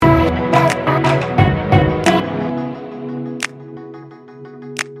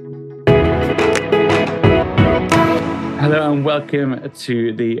and welcome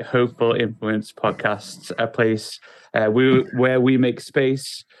to the Hopeful Influence podcast, a place where we make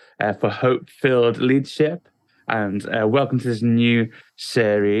space for hope-filled leadership. And welcome to this new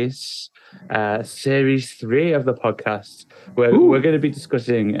series 3 of the podcast, where we're going to be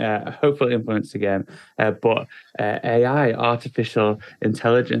discussing hopeful influence again, but AI, artificial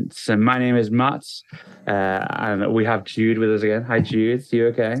intelligence. And my name is Matt, and we have Jude with us again. Hi, Jude. You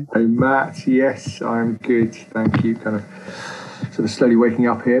okay? Hey, Matt. Yes, I'm good. Thank you. Kind of sort of slowly waking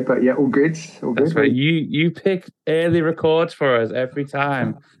up here, but yeah, all good. All good. That's right. You pick early records for us every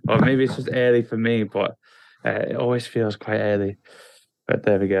time, or maybe it's just early for me, but it always feels quite early. But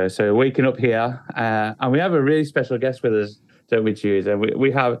there we go. So waking up here, and we have a really special guest with us, don't we, Jude? And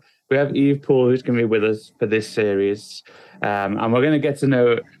we have Eve Poole, who's going to be with us for this series, and we're going to get to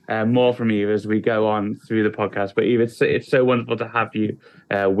know more from Eve as we go on through the podcast. But Eve, it's so wonderful to have you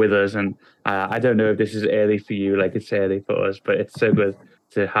with us, and I don't know if this is early for you, like it's early for us, but it's so good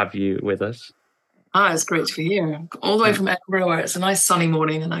to have you with us. It's great to be here. All the way from Edinburgh, where it's a nice sunny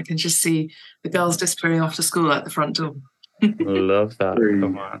morning, and I can just see the girls disappearing off to school at the front door. Love that.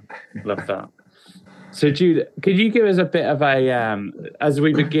 Come on. Love that. So, Jude, could you give us a bit of a, as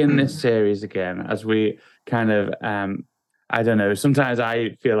we begin this series again, as we kind of, I don't know, sometimes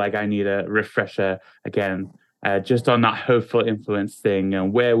I feel like I need a refresher again, just on that hopeful influence thing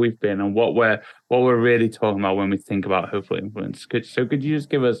and where we've been and what we're really talking about when we think about hopeful influence. Could you just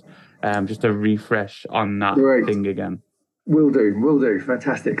give us just a refresh on that thing again? Will do.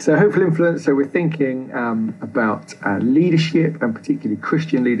 Fantastic. So hopeful influence. So we're thinking about leadership, and particularly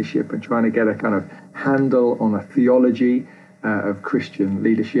Christian leadership, and trying to get a kind of handle on a theology of Christian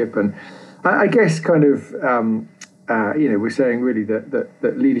leadership. And I guess kind of, we're saying really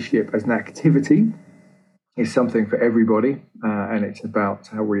that leadership as an activity is something for everybody, and it's about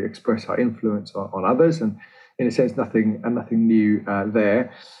how we express our influence on others. And in a sense, nothing new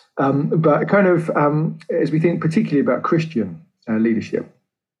there. But kind of, as we think particularly about Christian leadership,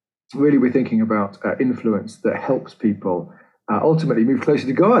 really we're thinking about influence that helps people ultimately move closer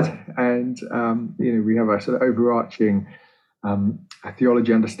to God. And, we have a sort of overarching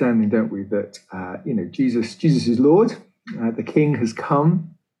theology understanding, don't we, that, Jesus is Lord, the King has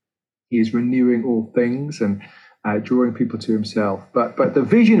come, he is renewing all things and drawing people to himself. But the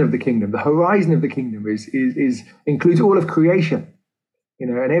vision of the kingdom, the horizon of the kingdom includes all of creation.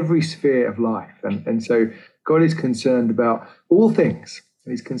 And every sphere of life. And so God is concerned about all things.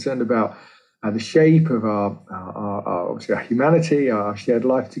 He's concerned about the shape of our obviously our humanity, our shared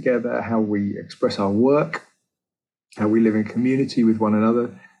life together, how we express our work, how we live in community with one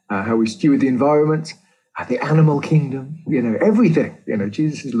another, how we steward the environment, the animal kingdom, everything.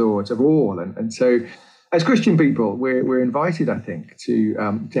 Jesus is Lord of all. And so as Christian people, we're invited, I think,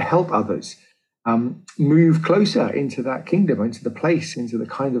 to help others move closer into that kingdom, into the place, into the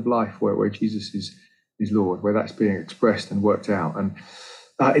kind of life where Jesus is Lord, where that's being expressed and worked out. And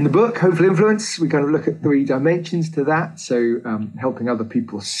in the book, Hopeful Influence, we kind of look at 3 dimensions to that. So helping other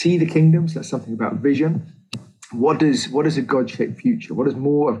people see the kingdom. So that's something about vision. What does a God-shaped future? What does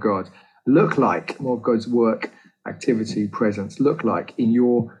more of God look like? More of God's work, activity, presence look like in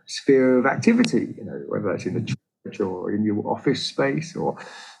your sphere of activity? Whether that's in the church or in your office space or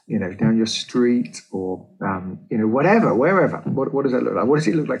down your street or, whatever, wherever. What does that look like? What does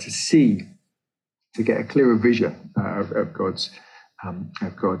it look like to get a clearer vision of God's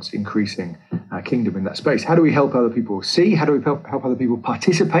increasing kingdom in that space? How do we help other people see? How do we help other people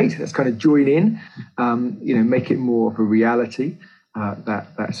participate? Let's kind of join in, make it more of a reality,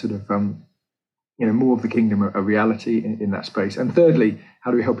 that sort of, more of the kingdom a reality in that space. And thirdly,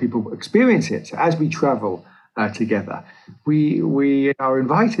 how do we help people experience it? So as we travel together, we are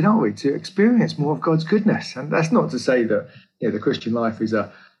invited, aren't we, to experience more of God's goodness. And that's not to say that the Christian life is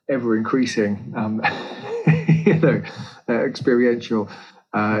a ever increasing experiential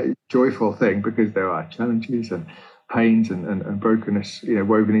joyful thing, because there are challenges and pains and brokenness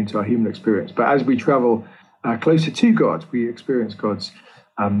woven into our human experience. But as we travel closer to God, we experience God's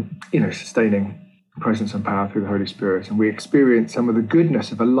sustaining presence and power through the Holy Spirit, and we experience some of the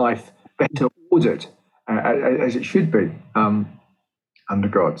goodness of a life better ordered as it should be under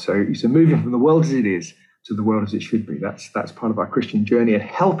God. So moving from the world as it is to the world as it should be. That's part of our Christian journey, and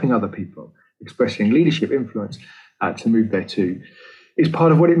helping other people, expressing leadership influence to move there too, is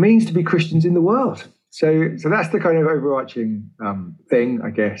part of what it means to be Christians in the world. So that's the kind of overarching thing,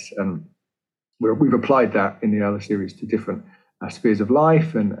 I guess, and we've applied that in the other series to different spheres of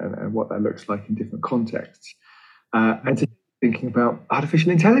life and what that looks like in different contexts. And today, thinking about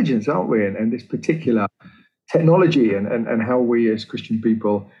artificial intelligence, aren't we? And this particular technology and how we as Christian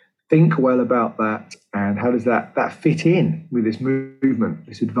people think well about that, and how does that fit in with this movement,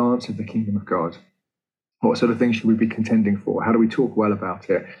 this advance of the kingdom of God? What sort of things should we be contending for? How do we talk well about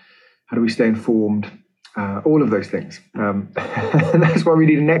it? How do we stay informed? All of those things. And that's why we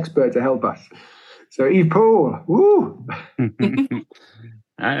need an expert to help us. So Eve Poole, woo!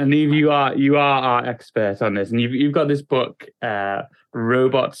 And Eve, you are our expert on this, and you've got this book,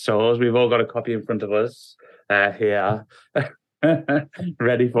 Robot Souls. We've all got a copy in front of us here,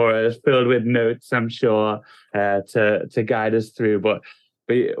 ready for us, filled with notes, I'm sure, to guide us through. But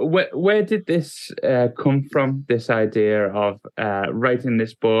where did this come from? This idea of writing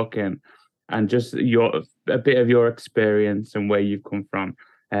this book and just a bit of your experience and where you've come from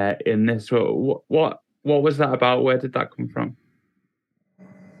in this. What was that about? Where did that come from?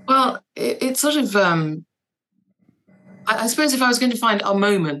 Well, it's sort of, I suppose if I was going to find a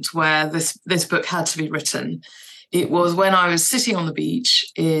moment where this book had to be written, it was when I was sitting on the beach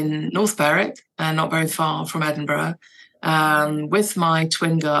in North Berwick, not very far from Edinburgh, with my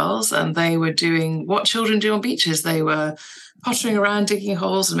twin girls, and they were doing what children do on beaches. They were pottering around, digging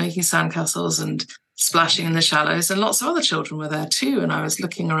holes and making sandcastles and splashing in the shallows, and lots of other children were there too. And I was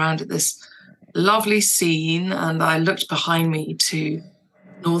looking around at this lovely scene, and I looked behind me to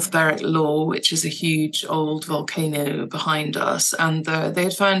North Berwick Law, which is a huge old volcano behind us, and they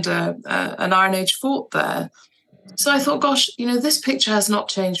had found an Iron Age fort there. So I thought, gosh, this picture has not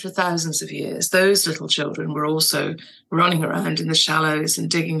changed for thousands of years. Those little children were also running around in the shallows and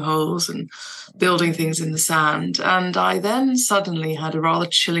digging holes and building things in the sand. And I then suddenly had a rather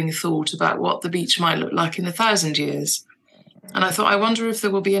chilling thought about what the beach might look like in 1,000 years. And I thought, I wonder if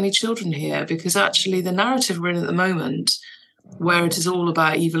there will be any children here, because actually the narrative we're in at the moment, where it is all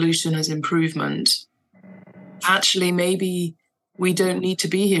about evolution as improvement, actually maybe we don't need to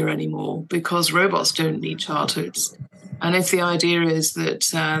be here anymore because robots don't need childhoods. And if the idea is that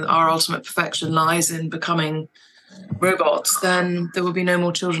our ultimate perfection lies in becoming robots, then there will be no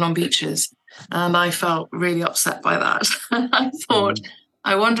more children on beaches. And I felt really upset by that. And I thought,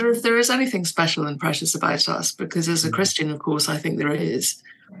 I wonder if there is anything special and precious about us, because as a Christian, of course, I think there is.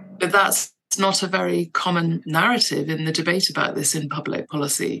 But that's not a very common narrative in the debate about this in public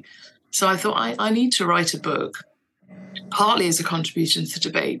policy. So I thought I need to write a book, partly as a contribution to the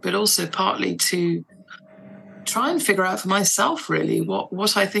debate, but also partly to try and figure out for myself, really,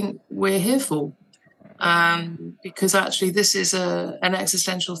 what I think we're here for. Because actually this is an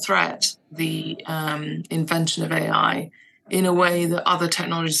existential threat, the invention of AI, in a way that other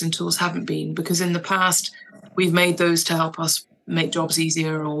technologies and tools haven't been. Because in the past, we've made those to help us make jobs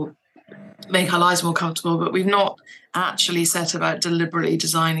easier or make our lives more comfortable, but we've not actually set about deliberately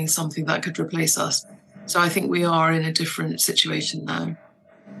designing something that could replace us. So I think we are in a different situation now.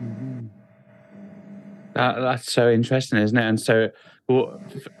 Mm-hmm. That's so interesting, isn't it? And so,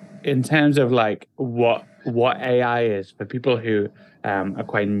 in terms of like what AI is for people who are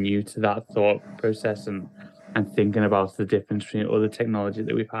quite new to that thought process and thinking about the difference between other technology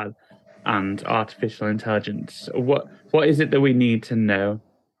that we've had and artificial intelligence, what is it that we need to know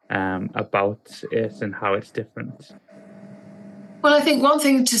about it and how it's different? Well, I think one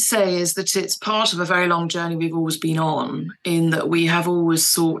thing to say is that it's part of a very long journey we've always been on, in that we have always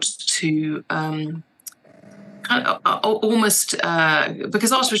sought to kind of almost,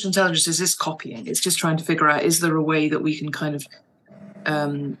 because artificial intelligence is this copying, it's just trying to figure out, is there a way that we can kind of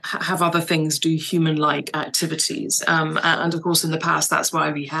have other things do human-like activities? And of course, in the past, that's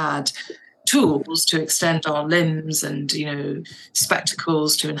why we had tools to extend our limbs and,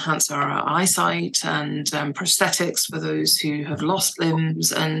 spectacles to enhance our eyesight, and prosthetics for those who have lost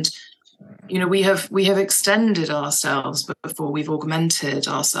limbs. And, we have extended ourselves before, we've augmented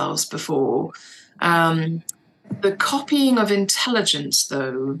ourselves before. The copying of intelligence,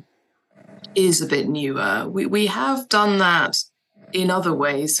 though, is a bit newer. We have done that in other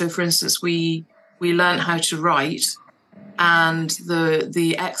ways. So, for instance, we learned how to write, and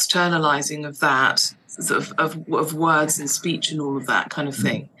the externalizing of that, of words and speech and all of that kind of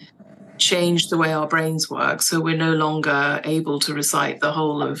thing, changed the way our brains work. So we're no longer able to recite the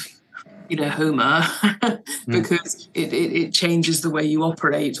whole of, Homer, because it changes the way you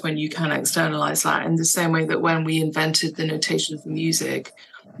operate when you can externalize that. In the same way that when we invented the notation for music,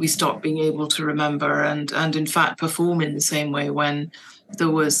 we stopped being able to remember and in fact perform in the same way when there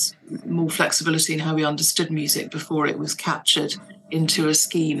was more flexibility in how we understood music before it was captured into a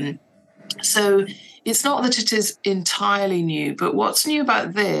scheme. So it's not that it is entirely new, but what's new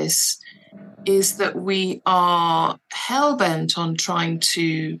about this is that we are hell-bent on trying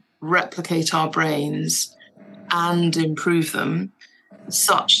to replicate our brains and improve them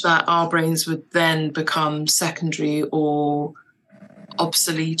such that our brains would then become secondary or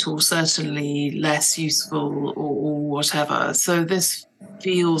obsolete or certainly less useful or whatever. So this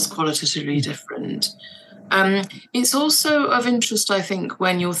feels qualitatively different. It's also of interest, I think,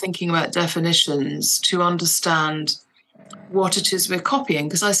 when you're thinking about definitions, to understand what it is we're copying,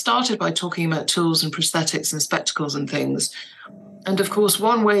 because I started by talking about tools and prosthetics and spectacles and things. And of course,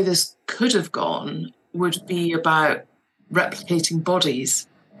 one way this could have gone would be about replicating bodies,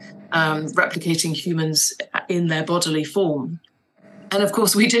 replicating humans in their bodily form. And of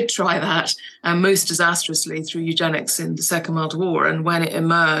course, we did try that, most disastrously through eugenics in the Second World War. And when it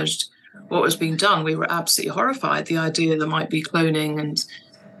emerged what was being done, we were absolutely horrified. The idea there might be cloning and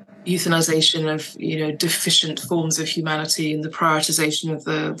euthanization of, deficient forms of humanity and the prioritization of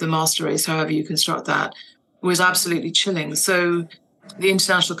the master race, however you construct that, was absolutely chilling. So the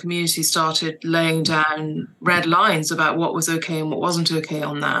international community started laying down red lines about what was okay and what wasn't okay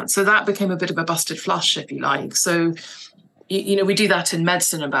on that. So that became a bit of a busted flush, if you like. So, we do that in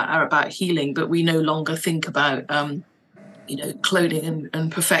medicine about healing, but we no longer think about, cloning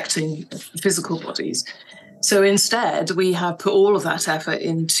and perfecting physical bodies. So instead, we have put all of that effort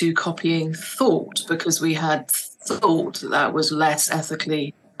into copying thought, because we had thought that was less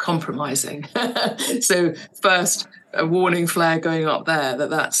ethically compromising. So first, a warning flare going up there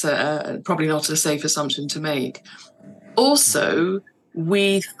that's probably not a safe assumption to make. Also,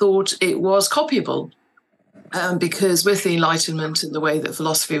 we thought it was copyable. Because with the Enlightenment and the way that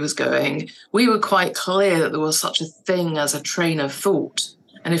philosophy was going, we were quite clear that there was such a thing as a train of thought.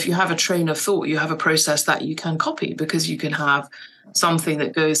 And if you have a train of thought, you have a process that you can copy, because you can have something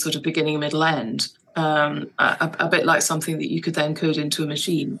that goes sort of beginning, middle, end, a bit like something that you could then code into a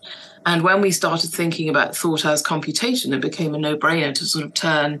machine. And when we started thinking about thought as computation, it became a no-brainer to sort of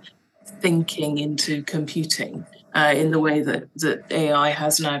turn thinking into computing in the way that AI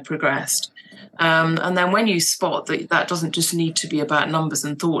has now progressed. And then when you spot that doesn't just need to be about numbers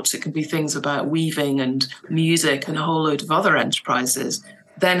and thoughts, it can be things about weaving and music and a whole load of other enterprises,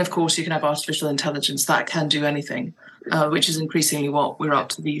 then of course you can have artificial intelligence that can do anything, which is increasingly what we're up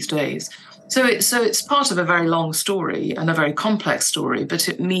to these days. So it's part of a very long story and a very complex story, but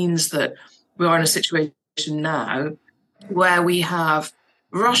it means that we are in a situation now where we have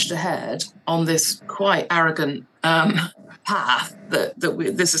rushed ahead on this quite arrogant path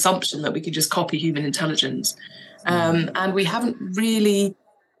this assumption that we can just copy human intelligence, and we haven't really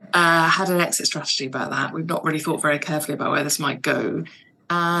had an exit strategy about that. We've not really thought very carefully about where this might go,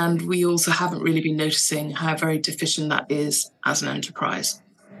 and we also haven't really been noticing how very deficient that is as an enterprise.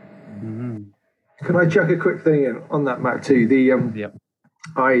 Mm-hmm. Can I chuck a quick thing in on that, Matt, too?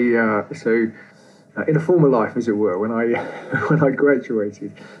 In a former life, as it were, when I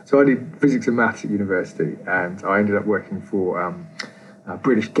graduated, so I did physics and maths at university, and I ended up working for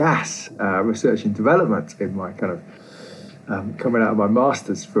British Gas Research and Development in my kind of coming out of my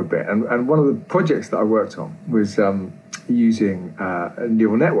masters for a bit. And one of the projects that I worked on was using a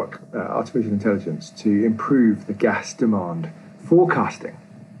neural network, artificial intelligence, to improve the gas demand forecasting.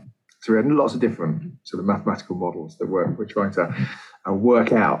 So we had lots of different sort of mathematical models that we're trying to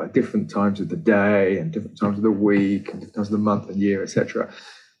work out at different times of the day and different times of the week and different times of the month and year, etc.,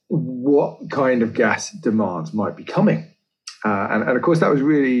 what kind of gas demands might be coming. And of course, that was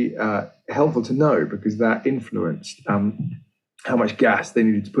really helpful to know, because that influenced how much gas they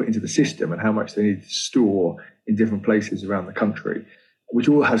needed to put into the system and how much they needed to store in different places around the country, which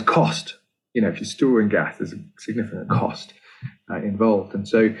all has cost. If you're storing gas, there's a significant cost involved. And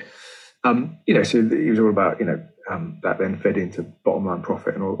so, so it was all about, that then fed into bottom line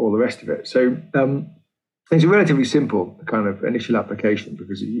profit and all the rest of it. So it's a relatively simple kind of initial application,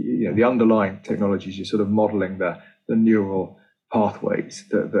 because the underlying technologies, you're sort of modeling the neural pathways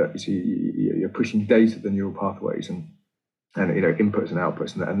that so you're pushing data to the neural pathways and inputs and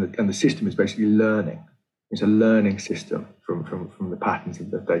outputs, and the system is basically learning. It's a learning system from the patterns of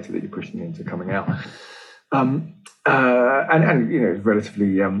the data that you're pushing into coming out. And it's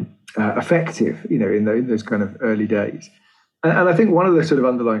relatively effective, in those kind of early days. And I think one of the sort of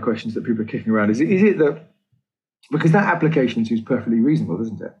underlying questions that people are kicking around is it that, because that application seems perfectly reasonable,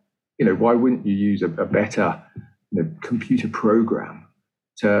 doesn't it? Why wouldn't you use a better computer program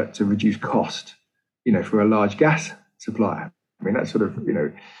to reduce cost, for a large gas supplier? I mean, that sort of,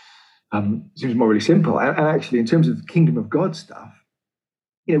 seems more really simple. And actually, in terms of kingdom of God stuff,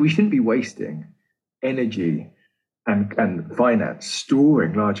 we shouldn't be wasting energy and finance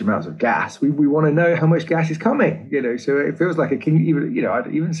storing large amounts of gas. We want to know how much gas is coming, so it feels like I'd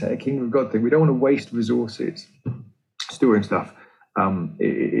even say a kingdom of God thing. We don't want to waste resources storing stuff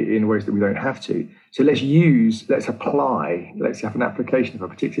in ways that we don't have to. So let's have an application of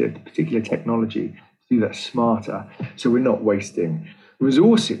a particular technology to do that smarter, so we're not wasting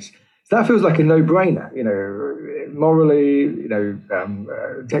resources. So that feels like a no-brainer, morally,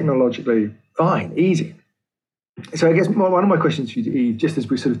 technologically, fine, easy. So I guess one of my questions for you, Eve, just as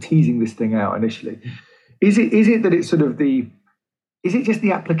we're sort of teasing this thing out initially, is it that it's sort of is it just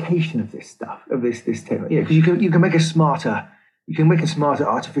the application of this stuff, of this technology? Because you can make a smarter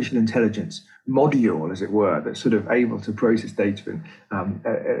artificial intelligence module, as it were, that's sort of able to process data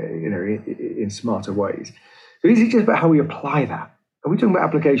in smarter ways. So is it just about how we apply that? Are we talking about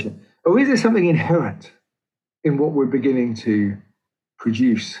application? Or is there something inherent in what we're beginning to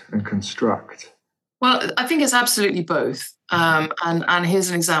produce and construct? Well, I think it's absolutely both. And here's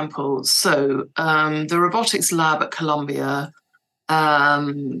an example. So the robotics lab at Columbia,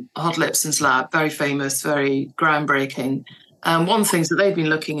 Hod Lipson's lab, very famous, very groundbreaking. One of the things that they've been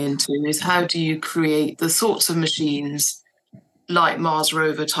looking into is how do you create the sorts of machines like Mars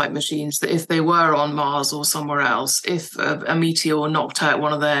rover type machines that if they were on Mars or somewhere else, if a meteor knocked out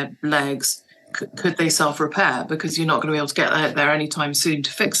one of their legs, could they self-repair? Because you're not going to be able to get out there anytime soon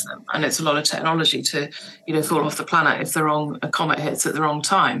to fix them. And it's a lot of technology to, fall off the planet if a comet hits at the wrong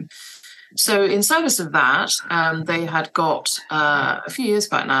time. So in service of that, they had got, a few years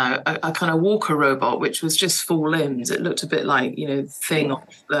back now, a kind of walker robot, which was just 4 limbs. It looked a bit like, Thing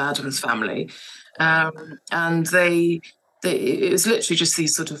off the Addams Family. And it was literally just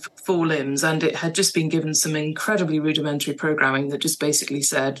these sort of 4 limbs, and it had just been given some incredibly rudimentary programming that just basically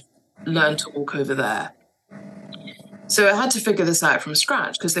said, learn to walk over there. So I had to figure this out from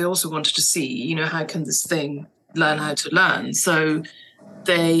scratch because they also wanted to see, how can this thing learn how to learn? So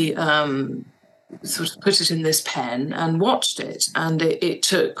they sort of put it in this pen and watched it, and it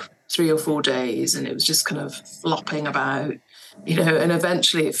took 3 or 4 days, and it was just kind of flopping about, and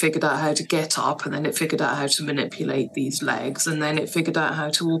eventually it figured out how to get up, and then it figured out how to manipulate these legs, and then it figured out how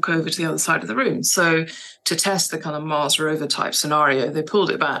to walk over to the other side of the room. So to test the kind of Mars rover type scenario, they pulled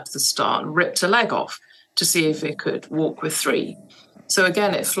it back to the start and ripped a leg off to see if it could walk with 3. So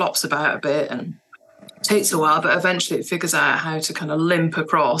again, it flops about a bit and takes a while, but eventually it figures out how to kind of limp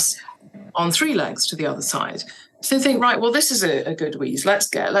across on 3 legs to the other side. So they think, right, well, this is a good wheeze. Let's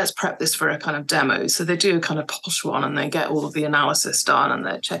prep this for a kind of demo. So they do a kind of posh one, and they get all of the analysis done, and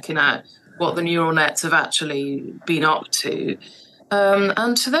they're checking out what the neural nets have actually been up to.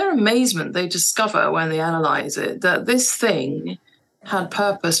 And to their amazement, they discover when they analyze it that this thing had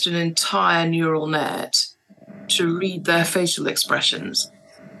purposed an entire neural net to read their facial expressions.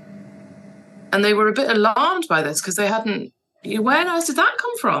 And they were a bit alarmed by this because they hadn't, where on earth did that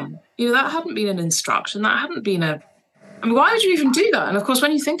come from? That hadn't been an instruction. That hadn't been why would you even do that? And of course,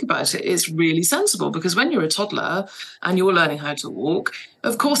 when you think about it, it's really sensible because when you're a toddler and you're learning how to walk,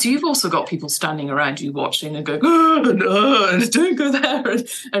 of course, you've also got people standing around you watching and going, don't go there,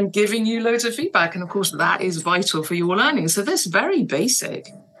 and giving you loads of feedback. And of course, that is vital for your learning. So this very basic,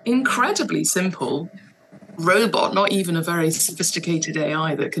 incredibly simple robot, not even a very sophisticated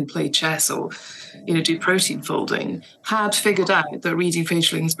AI that can play chess or do protein folding, had figured out that reading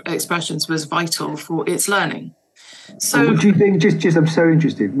facial expressions was vital for its learning. So do you think, just I'm so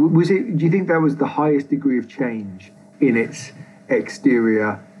interested, do you think that was the highest degree of change in its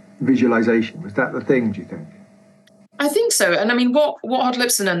exterior visualization? Was that the thing, do you think? I think so. And what Hod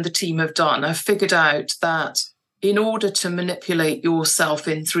Lipson and the team have done, have figured out that in order to manipulate yourself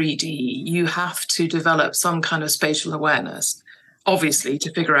in 3D, you have to develop some kind of spatial awareness, obviously,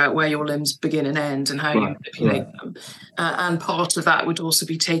 to figure out where your limbs begin and end and how you manipulate them. And part of that would also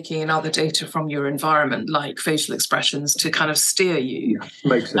be taking in other data from your environment, like facial expressions, to kind of steer you. Yeah,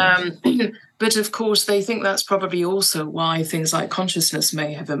 makes sense. But of course, they think that's probably also why things like consciousness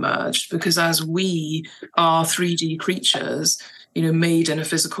may have emerged, because as we are 3D creatures, made in a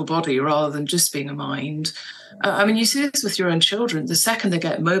physical body rather than just being a mind. You see this with your own children. The second they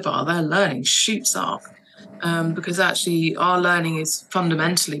get mobile, their learning shoots up because actually our learning is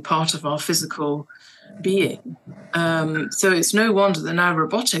fundamentally part of our physical being. So it's no wonder that now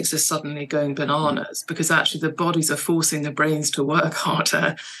robotics is suddenly going bananas because actually the bodies are forcing the brains to work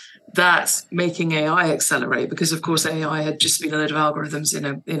harder. That's making AI accelerate because, of course, AI had just been a load of algorithms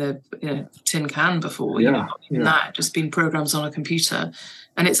in a tin can before. That just been programs on a computer,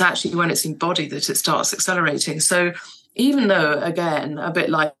 and it's actually when it's embodied that it starts accelerating. So, even though, again, a bit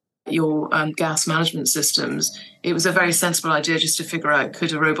like your gas management systems, it was a very sensible idea just to figure out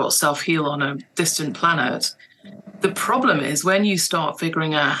could a robot self-heal on a distant planet. The problem is when you start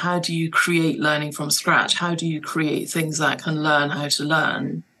figuring out how do you create learning from scratch, how do you create things that can learn how to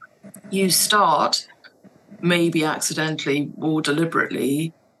learn. You start, maybe accidentally or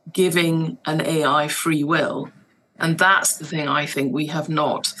deliberately, giving an AI free will. And that's the thing I think we have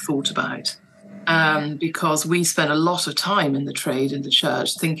not thought about. because we spend a lot of time in the trade, in the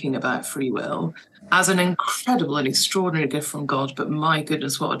church, thinking about free will as an incredible and extraordinary gift from God, but my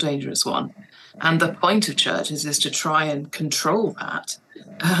goodness, what a dangerous one. And the point of churches is to try and control that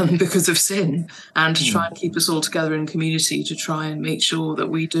because of sin, and to try and keep us all together in community, to try and make sure that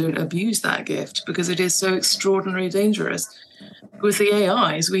we don't abuse that gift, because it is so extraordinarily dangerous. With the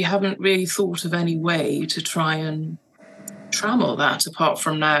AIs, we haven't really thought of any way to try and trammel that, apart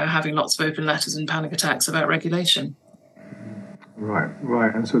from now having lots of open letters and panic attacks about regulation. Right,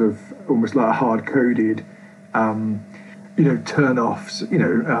 and sort of almost like hard-coded, turn-offs,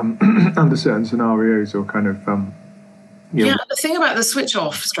 under certain scenarios, or kind of. Yeah, the thing about the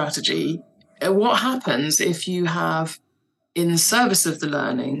switch-off strategy, what happens if you have, in the service of the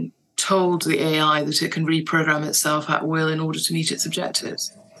learning, told the AI that it can reprogram itself at will in order to meet its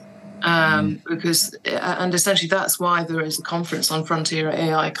objectives? Because essentially that's why there is a conference on frontier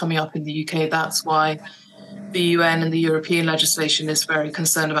AI coming up in the UK. That's why the UN and the European legislation is very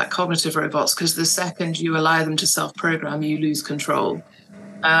concerned about cognitive robots, because the second you allow them to self-program, you lose control.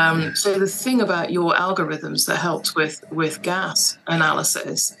 So the thing about your algorithms that helped with gas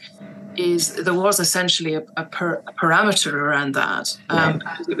analysis is there was essentially a parameter around that.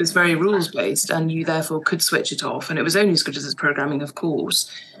 Because it was very rules-based, and you therefore could switch it off. And it was only as good as its programming, of course.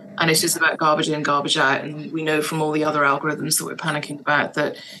 And it's just about garbage in, garbage out. And we know from all the other algorithms that we're panicking about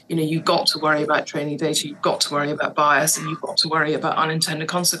that, you've got to worry about training data, you've got to worry about bias, and you've got to worry about unintended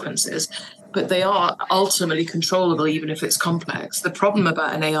consequences. But they are ultimately controllable, even if it's complex. The problem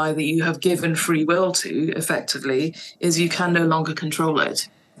about an AI that you have given free will to, effectively, is you can no longer control it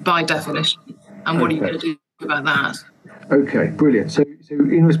by definition. And what are you going to do about that? Okay, brilliant. So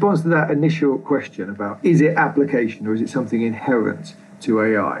in response to that initial question about is it application or is it something inherent to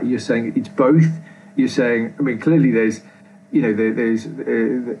AI, you're saying it's both. You're saying, clearly there's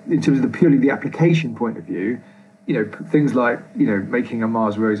in terms of purely the application point of view, things like making a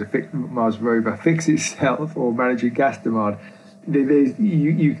Mars rover fix itself, or managing gas demand.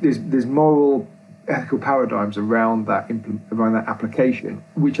 There's moral, ethical paradigms around that application,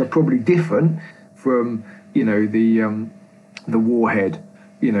 which are probably different from the warhead,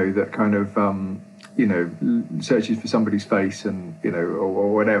 that kind of searches for somebody's face and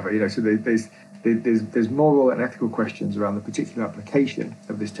or whatever. So there's moral and ethical questions around the particular application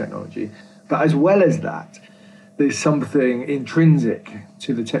of this technology, but as well as that, there's something intrinsic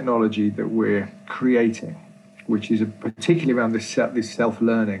to the technology that we're creating, which is particularly around this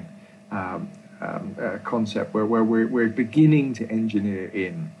self-learning concept, where we're beginning to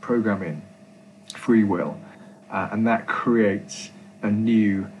program in free will, and that creates a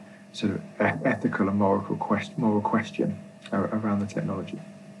new sort of ethical and moral question around the technology.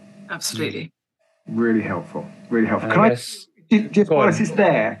 Absolutely. Really helpful. Just while it's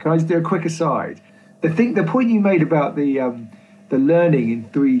there, can I just do a quick aside? The point you made about the learning in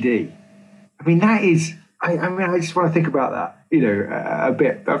 3D, that is, I just want to think about that,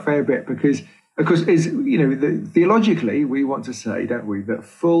 a fair bit, because of course theologically we want to say, don't we, that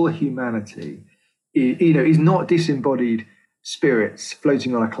full humanity, is not disembodied spirits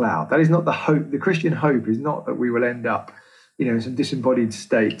floating on a cloud. That is not the hope. The Christian hope is not that we will end up, in some disembodied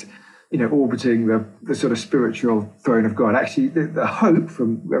state, orbiting the sort of spiritual throne of God. Actually, the hope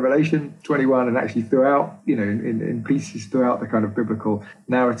from Revelation 21 and actually throughout, in pieces throughout the kind of biblical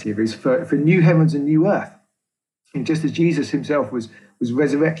narrative is for new heavens and new earth. And just as Jesus himself was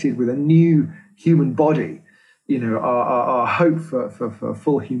resurrected with a new human body, our hope for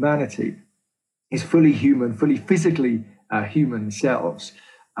full humanity is fully human, fully physically human selves,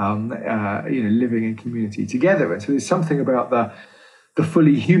 living in community together. And so there's something about the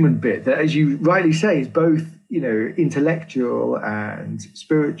fully human bit that, as you rightly say, is both intellectual and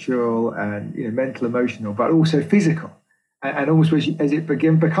spiritual and mental, emotional, but also physical. And almost as it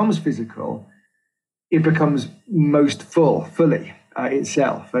becomes physical, it becomes most fully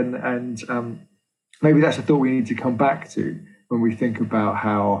itself. And maybe that's a thought we need to come back to when we think about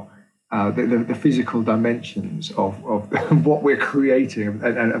how the physical dimensions of what we're creating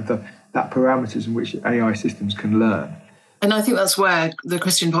and of that parameters in which AI systems can learn. And I think that's where the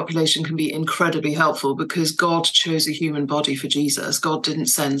Christian population can be incredibly helpful, because God chose a human body for Jesus. God didn't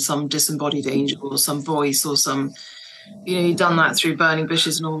send some disembodied angel or some voice or some, he'd done that through burning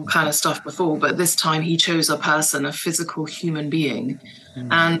bushes and all kind of stuff before, but this time he chose a person, a physical human being.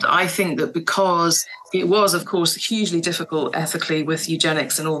 And I think that because it was, of course, hugely difficult ethically with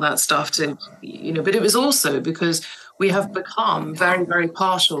eugenics and all that stuff to, but it was also because we have become very, very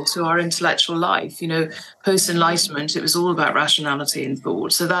partial to our intellectual life. Post-Enlightenment, it was all about rationality and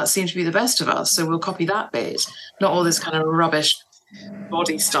thought. So that seemed to be the best of us. So we'll copy that bit, not all this kind of rubbish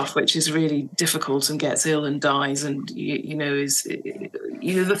body stuff, which is really difficult and gets ill and dies, and is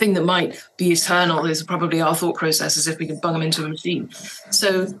the thing that might be eternal is probably our thought processes if we can bung them into a machine.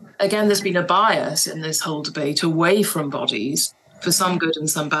 So again, there's been a bias in this whole debate away from bodies for some good and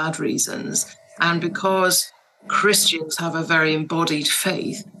some bad reasons, and because Christians have a very embodied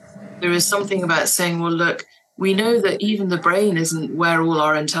faith, there is something about saying, well, look, we know that even the brain isn't where all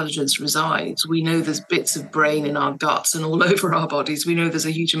our intelligence resides. We know there's bits of brain in our guts and all over our bodies. We know there's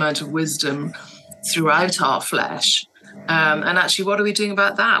a huge amount of wisdom throughout our flesh. And actually, what are we doing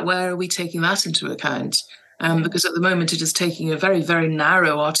about that? Where are we taking that into account? Because at the moment, it is taking a very, very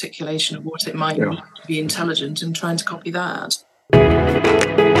narrow articulation of what it might mean to be intelligent and trying to copy that.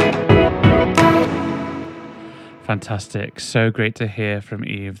 Fantastic. So great to hear from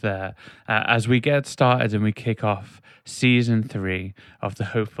Eve there. As we get started and we kick off season 3 of the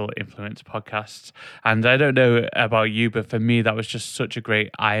Hopeful Influence podcast. And I don't know about you, but for me, that was just such a great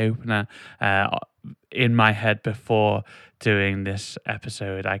eye-opener in my head before doing this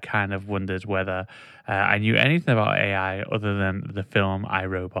episode. I kind of wondered whether I knew anything about AI other than the film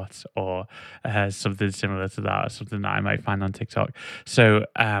iRobot or something similar to that, or something that I might find on TikTok. So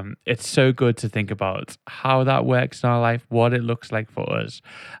it's so good to think about how that works in our life, what it looks like for us,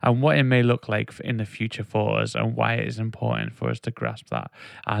 and what it may look like in the future for us, and why it is important for us to grasp that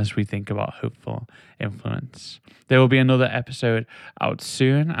as we think about hopeful influence. There will be another episode out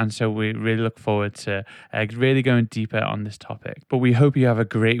soon, and so we really look forward to really going deeper on this topic. But we hope you have a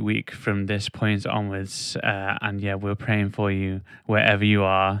great week from this point onwards, and yeah, we're praying for you wherever you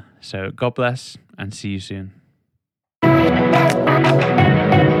are. So God bless, and see you soon.